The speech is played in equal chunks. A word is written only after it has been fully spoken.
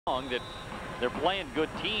strong that they're playing good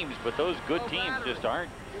teams, but those good teams just aren't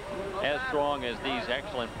as strong as these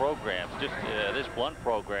excellent programs. Just this Blount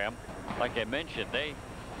program, like I mentioned,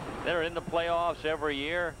 they're in the playoffs every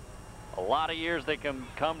year. A lot of years they can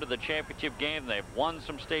come to the championship game. They've won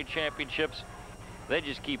some state championships. They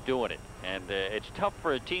just keep doing it, and it's tough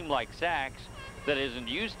for a team like Sachs that isn't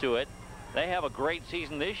used to it. They have a great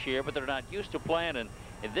season this year, but they're not used to playing in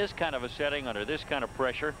this kind of a setting under this kind of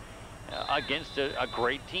pressure against a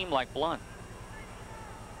great team like Blount.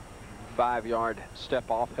 5-yard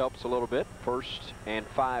step off helps a little bit. 1st and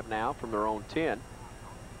 5 now from their own 10.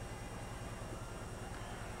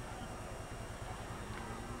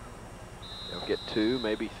 They'll get 2,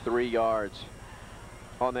 maybe 3 yards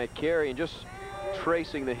on that carry, and just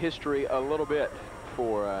tracing the history a little bit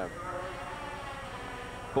for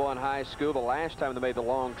Blount High School. The last time they made the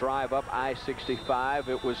long drive up I-65,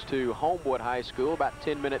 it was to Homewood High School, about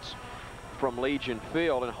 10 minutes from Legion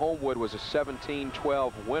Field, and Homewood was a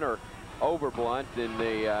 17-12 winner over Blount in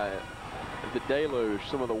the deluge.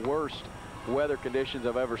 Some of the worst weather conditions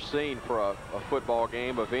I've ever seen for a football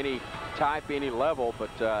game of any type, any level, but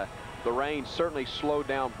the rain certainly slowed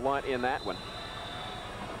down Blount in that one.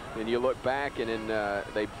 And you look back, and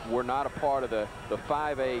they were not a part of the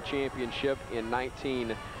 5A championship in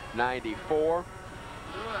 1994.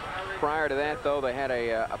 Prior to that, though, they had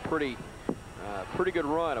a pretty good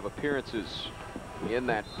run of appearances in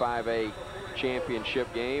that 5A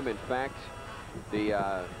championship game. In fact,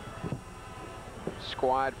 the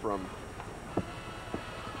squad from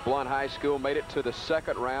Blount High School made it to the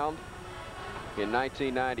 2nd round in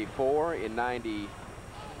 1994, in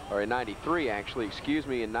 93 actually, excuse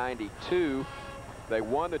me. In 92 they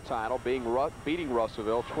won the title, beating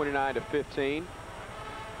Russellville 29-15,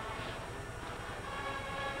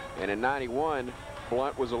 and in 91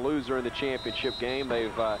 Blount was a loser in the championship game. They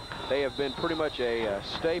have been pretty much a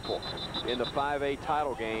staple in the 5A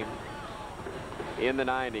title game in the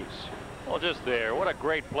 90s. Well, just there, what a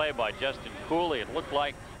great play by Justin Cooley. It looked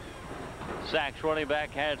like Sachs running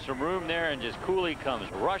back had some room there, and just Cooley comes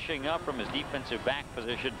rushing up from his defensive back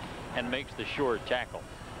position and makes the short tackle.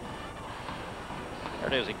 There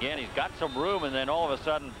it is again. He's got some room, and then all of a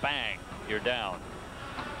sudden, bang, you're down.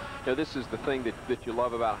 You know, this is the thing that you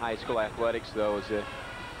love about high school athletics, though, is that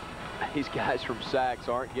these guys from Sachs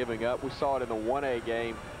aren't giving up. We saw it in the 1A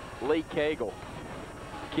game. Lee Cagle,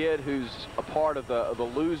 kid who's a part of the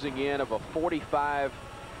losing end of a 45-6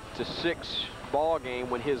 ball game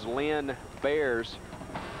when his Lynn Bears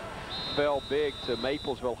fell big to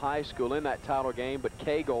Maplesville High School in that title game, but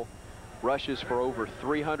Cagle rushes for over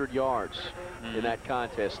 300 yards in that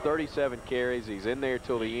contest. 37 carries. He's in there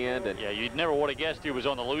till the end. And yeah, you'd never would have guessed he was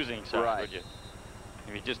on the losing side, right, would you?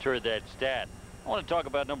 If you just heard that stat. I want to talk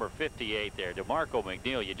about number 58 there, DeMarco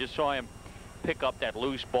McNeil. You just saw him pick up that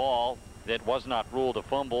loose ball that was not ruled a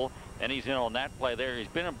fumble, and he's in on that play there. He's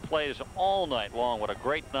been in plays all night long. What a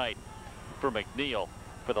great night for McNeil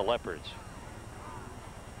for the Leopards.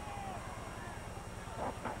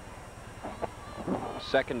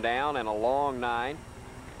 Second down and a long 9.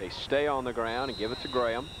 They stay on the ground and give it to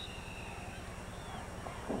Graham.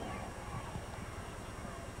 A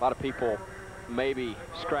lot of people maybe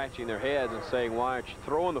scratching their heads and saying, why aren't you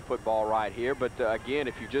throwing the football right here? But again,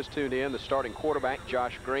 if you just tuned in, the starting quarterback,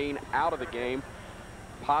 Josh Green, out of the game,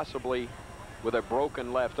 possibly with a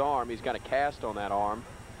broken left arm. He's got a cast on that arm.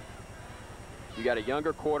 You got a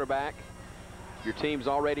younger quarterback. Your team's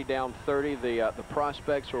already down 30. The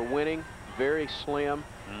prospects are winning. Very slim.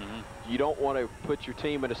 You don't want to put your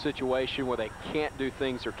team in a situation where they can't do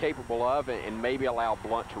things they're capable of, and maybe allow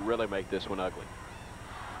Blount to really make this one ugly.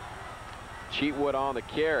 Cheatwood on the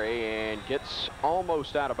carry and gets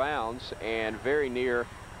almost out of bounds and very near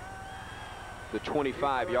the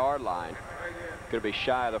 25-yard line. Going to be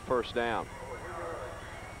shy of the first down.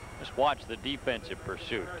 Just watch the defensive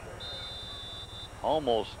pursuit.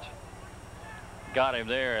 Almost got him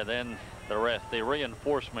there, and then the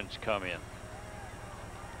reinforcements come in.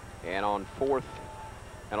 And on 4th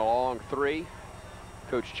and a long 3,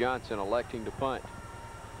 Coach Johnson electing to punt.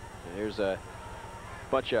 And there's a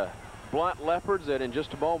bunch of Blount Leopards that in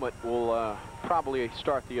just a moment will probably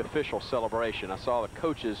start the official celebration. I saw the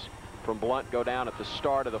coaches from Blount go down at the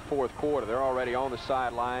start of the 4th quarter. They're already on the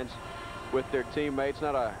sidelines with their teammates,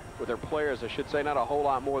 with their players, I should say. Not a whole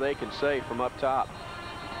lot more they can say from up top.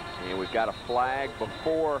 And we've got a flag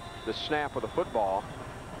before the snap of the football.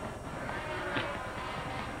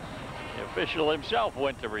 The official himself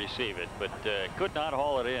went to receive it, but could not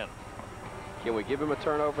haul it in. Can we give him a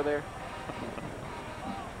turnover there?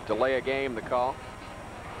 Delay a game, the call.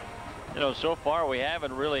 You know, so far we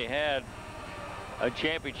haven't really had a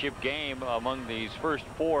championship game among these first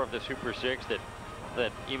 4 of the Super 6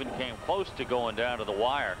 that even came close to going down to the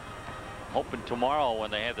wire. Hoping tomorrow when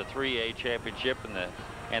they have the 3A championship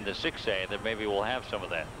and the 6A that maybe we'll have some of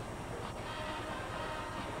that.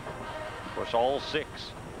 Of course, all 6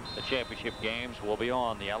 the championship games will be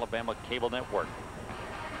on the Alabama Cable Network.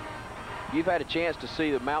 You've had a chance to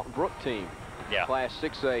see the Mountain Brook team, Class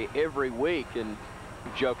 6A, every week. And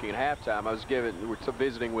joking at halftime, we're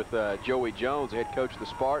visiting with Joey Jones, the head coach of the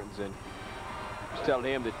Spartans, and I was telling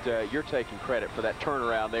him that you're taking credit for that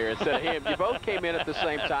turnaround there instead of him. You both came in at the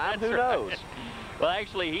same time. Who knows? Well,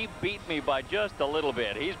 actually, he beat me by just a little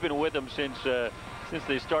bit. He's been with them since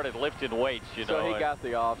they started lifting weights, you know. So he got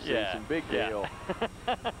the off-season. Big deal.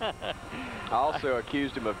 I also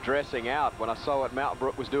accused him of dressing out. When I saw what Mountain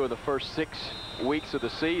Brook was doing the first 6 weeks of the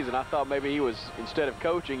season, I thought maybe he was, instead of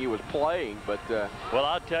coaching, he was playing. But well,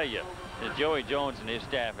 I'll tell you, Joey Jones and his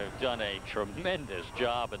staff have done a tremendous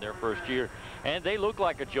job in their first year, and they look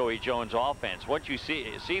like a Joey Jones offense. Once you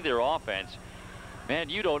see their offense, man,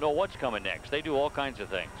 you don't know what's coming next. They do all kinds of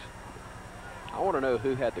things. I want to know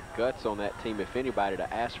who had the guts on that team, if anybody,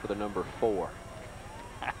 to ask for the number 4.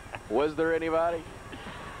 Was there anybody?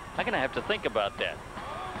 I'm going to have to think about that.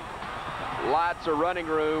 Lots of running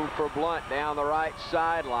room for Blount down the right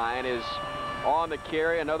sideline is on the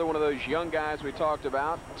carry. Another one of those young guys we talked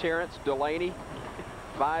about, Terrence Delaney,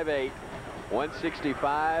 5'8",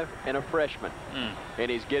 165, and a freshman. And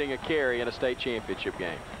he's getting a carry in a state championship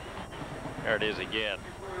game. There it is again.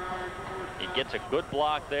 He gets a good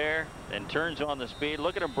block there, then turns on the speed.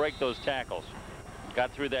 Look at him break those tackles.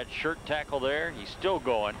 Got through that shirt tackle there. He's still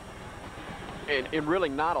going. And really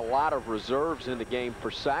not a lot of reserves in the game for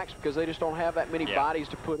sacks because they just don't have that many bodies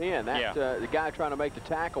to put in. The guy trying to make the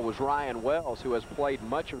tackle was Ryan Wells, who has played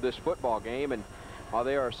much of this football game. And while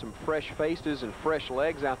there are some fresh faces and fresh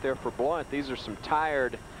legs out there for Blount, these are some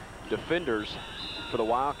tired defenders for the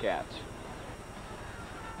Wildcats.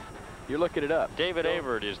 You're looking it up. David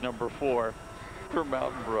Avert is number 4 for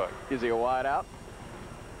Mountain Brook. Is he a wideout?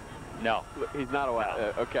 No. He's not a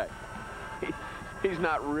wideout. No. Okay. He's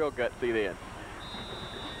not real gutsy then.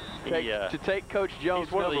 To take Coach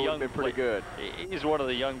Jones' number would have been pretty good. He's one of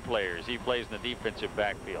the young players. He plays in the defensive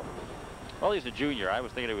backfield. Well, he's a junior. I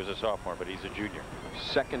was thinking he was a sophomore, but he's a junior.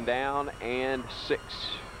 2nd down and 6.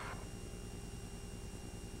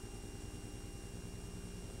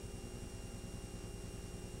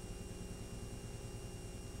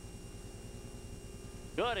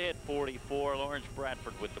 Good hit, 44. Lawrence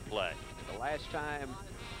Bradford with the play. The last time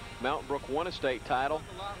Mountain Brook won a state title,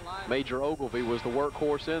 Major Ogilvie was the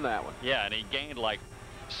workhorse in that one. Yeah, and he gained like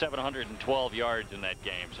 712 yards in that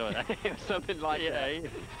game. So something like that.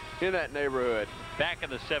 In that neighborhood. Back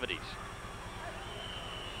in the 70s.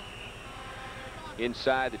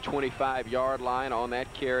 Inside the 25-yard line on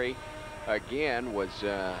that carry again was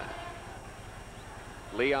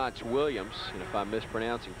Leonce Williams. And if I'm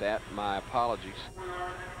mispronouncing that, my apologies.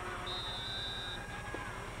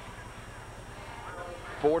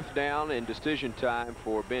 4th down and decision time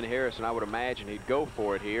for Ben Harrison. I would imagine he'd go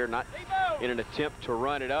for it here, not in an attempt to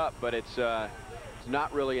run it up, but it's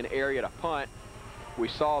not really an area to punt. We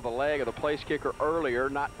saw the leg of the place kicker earlier,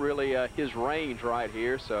 not really his range right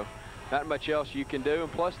here, so not much else you can do.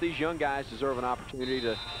 And plus, these young guys deserve an opportunity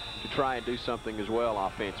to try and do something as well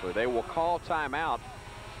offensively. They will call timeout,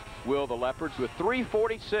 will the Leopards, with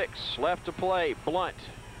 3:46 left to play. Blount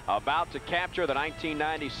about to capture the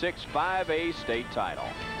 1996 5A state title.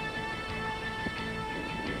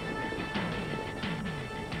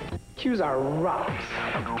 Choose our rocks.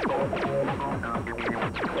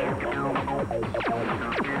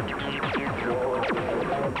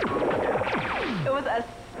 It was a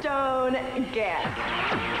stone gas.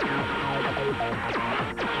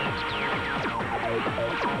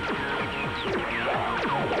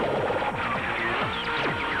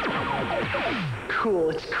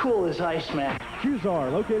 Cool, it's cool as ice, man. Shoes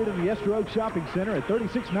are located in the Esther Oak Shopping Center at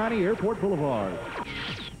 3690 Airport Boulevard.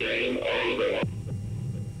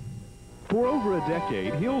 For over a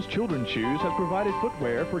decade, Hills Children's Shoes has provided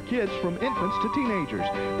footwear for kids from infants to teenagers.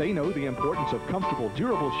 They know the importance of comfortable,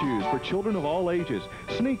 durable shoes for children of all ages.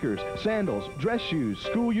 Sneakers, sandals, dress shoes,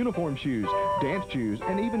 school uniform shoes, dance shoes,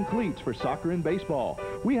 and even cleats for soccer and baseball.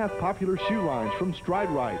 We have popular shoe lines from Stride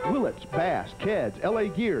Rite, Willits, Bass, Keds, LA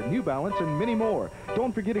Gear, New Balance, and many more.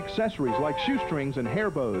 Don't forget accessories like shoestrings and hair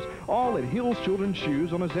bows, all at Hills Children's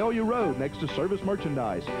Shoes on Azalea Road next to Service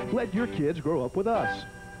Merchandise. Let your kids grow up with us.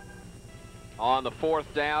 On the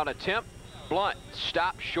 4th down attempt, Blount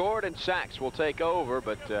stopped short and Sachs will take over,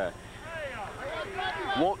 but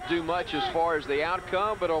won't do much as far as the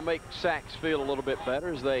outcome, but it'll make Sachs feel a little bit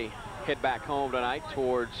better as they head back home tonight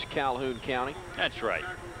towards Calhoun County. That's right.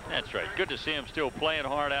 That's right. Good to see them still playing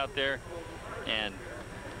hard out there. And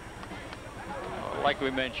like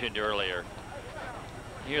we mentioned earlier,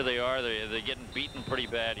 here they are. They're getting beaten pretty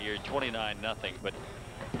bad here, 29-0.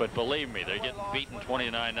 But believe me, they're getting beaten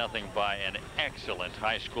 29-0 by an excellent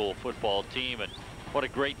high school football team. And what a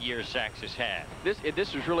great year Sachs has had.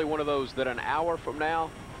 This is really one of those that an hour from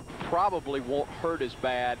now probably won't hurt as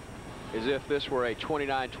bad as if this were a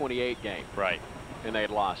 29-28 game. Right. And they'd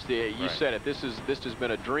lost. Yeah, you Right. said it. This has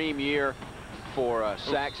been a dream year for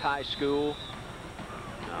Sachs High School.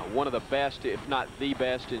 One of the best, if not the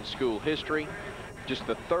best, in school history. Just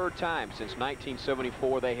the third time since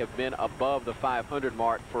 1974 they have been above the 500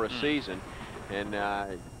 mark for a season. And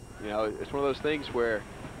you know, it's one of those things where,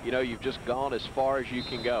 you know, you've just gone as far as you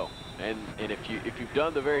can go. And if you've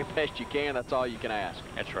done the very best you can, that's all you can ask.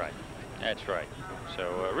 That's right. That's right.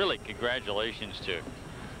 So really congratulations to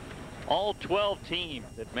all 12 teams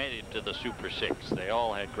that made it to the Super 6. They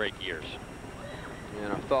all had great years.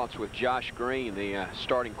 And our thoughts with Josh Green, the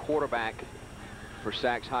starting quarterback for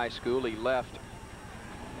Sachs High School. He left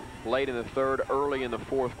late in the third, early in the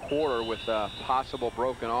fourth quarter with a possible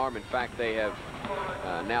broken arm. In fact, they have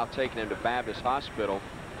now taken him to Baptist Hospital.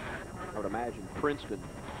 I would imagine Princeton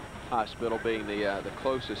Hospital being the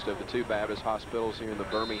closest of the two Baptist hospitals here in the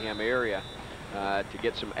Birmingham area to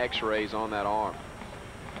get some x-rays on that arm.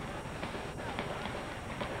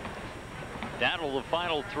 Down to the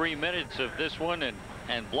final 3 minutes of this one,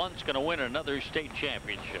 and Blount's going to win another state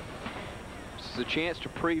championship. This is a chance to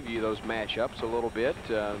preview those matchups a little bit.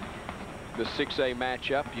 The 6A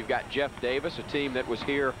matchup, you've got Jeff Davis, a team that was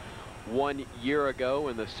here 1 year ago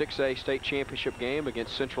in the 6A state championship game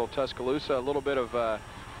against Central Tuscaloosa. A little bit of, I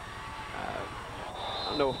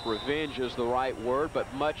don't know if revenge is the right word,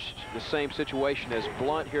 but much the same situation as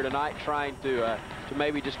Blount here tonight, trying to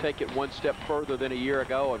maybe just take it one step further than a year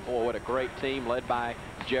ago. And boy, what a great team led by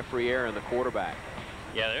Jeffrey Aaron, the quarterback.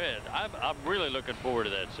 Yeah, I'm really looking forward to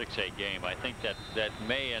that 6A game. I think that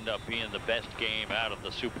may end up being the best game out of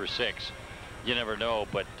the Super 6. You never know,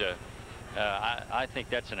 but I think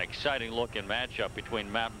that's an exciting looking matchup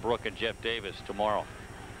between Mountain Brook and Jeff Davis tomorrow.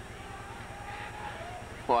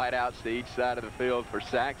 Wideouts to each side of the field for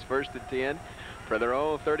Sachs. 1st and 10 for their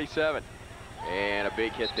own 37. And a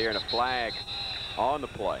big hit there and a flag on the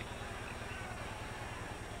play.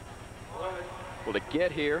 Well, to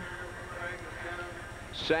get here,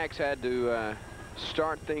 Sachs had to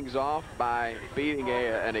start things off by beating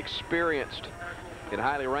an experienced and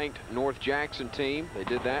highly ranked North Jackson team. They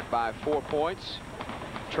did that by 4 points.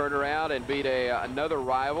 Turned around and beat another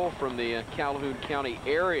rival from the Calhoun County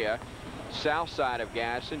area, south side of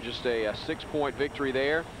Gadsden, just a 6-point victory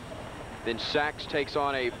there. Then Sachs takes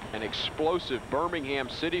on an explosive Birmingham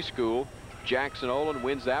City School. Jackson Olin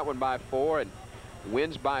wins that one by 4 and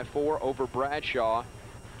wins by 4 over Bradshaw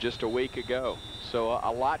just a week ago. So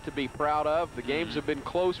a lot to be proud of. The games have been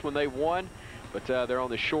close when they won, but they're on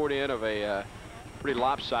the short end of a pretty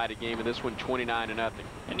lopsided game in this one, 29-0.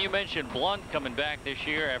 And you mentioned Blount coming back this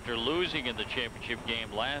year after losing in the championship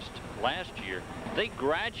game last year. They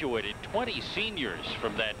graduated 20 seniors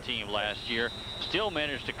from that team last year, still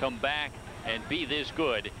managed to come back and be this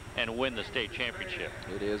good and win the state championship.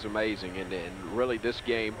 It is amazing, and really this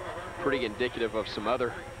game pretty indicative of some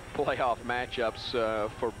other playoff matchups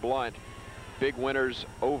for Blount. Big winners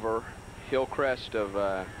over Hillcrest of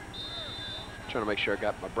trying to make sure I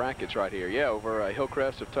got my brackets right here. Yeah, over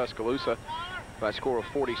Hillcrest of Tuscaloosa by a score of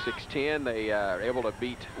 46-10. They are able to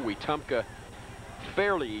beat Wetumpka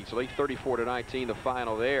fairly easily, 34-19 the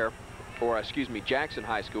final there, or excuse me, Jackson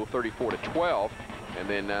High School 34-12, and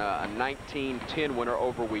then a 19-10 winner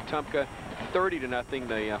over Wetumpka, 30-0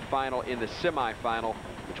 the final in the semifinal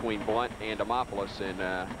between Blount and Demopolis.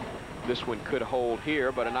 And this one could hold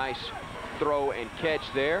here, but a nice throw and catch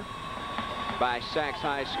there by Sachs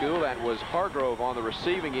High School. That was Hargrove on the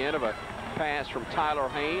receiving end of a pass from Tyler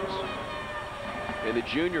Haynes. And the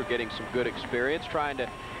junior getting some good experience, trying to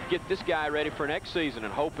get this guy ready for next season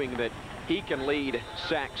and hoping that he can lead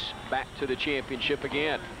Sachs back to the championship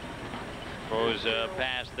again. Throws a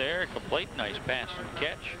pass there, complete, nice pass and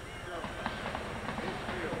catch.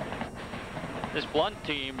 This Blount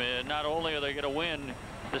team, not only are they going to win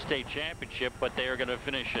the state championship, but they are going to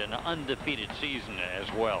finish an undefeated season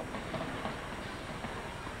as well.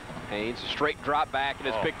 Haynes, a straight drop back, and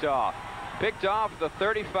it's picked off. Picked off the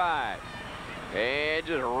 35. And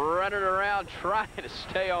just running around trying to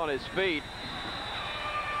stay on his feet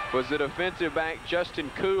was the defensive back Justin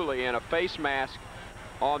Cooley, and a face mask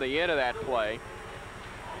on the end of that play.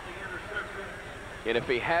 And if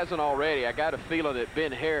he hasn't already, I got a feeling that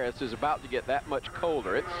Ben Harris is about to get that much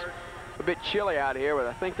colder. a bit chilly out here, but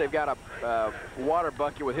I think they've got a water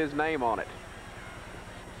bucket with his name on it.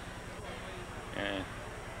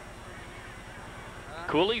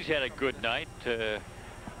 Cooley's had a good night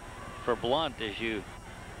for Blount as you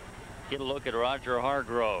get a look at Roger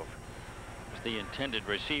Hargrove. Was the intended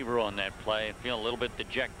receiver on that play. Feeling a little bit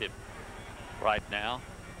dejected right now.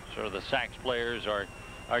 Sort of the Sacs players are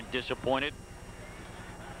disappointed.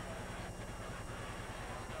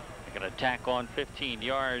 They can attack on 15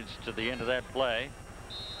 yards to the end of that play.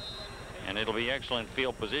 And it'll be excellent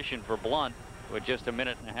field position for Blount with just a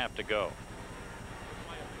minute and a half to go.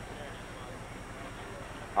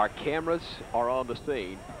 Our cameras are on the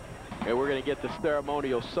scene, and we're going to get the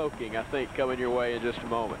ceremonial soaking, I think, coming your way in just a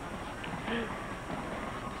moment.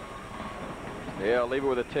 Yeah, leave it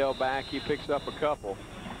with a tail back. He picks up a couple.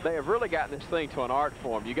 They have really gotten this thing to an art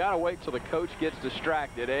form. You got to wait till the coach gets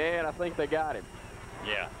distracted, and I think they got him.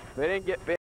 Yeah. They didn't get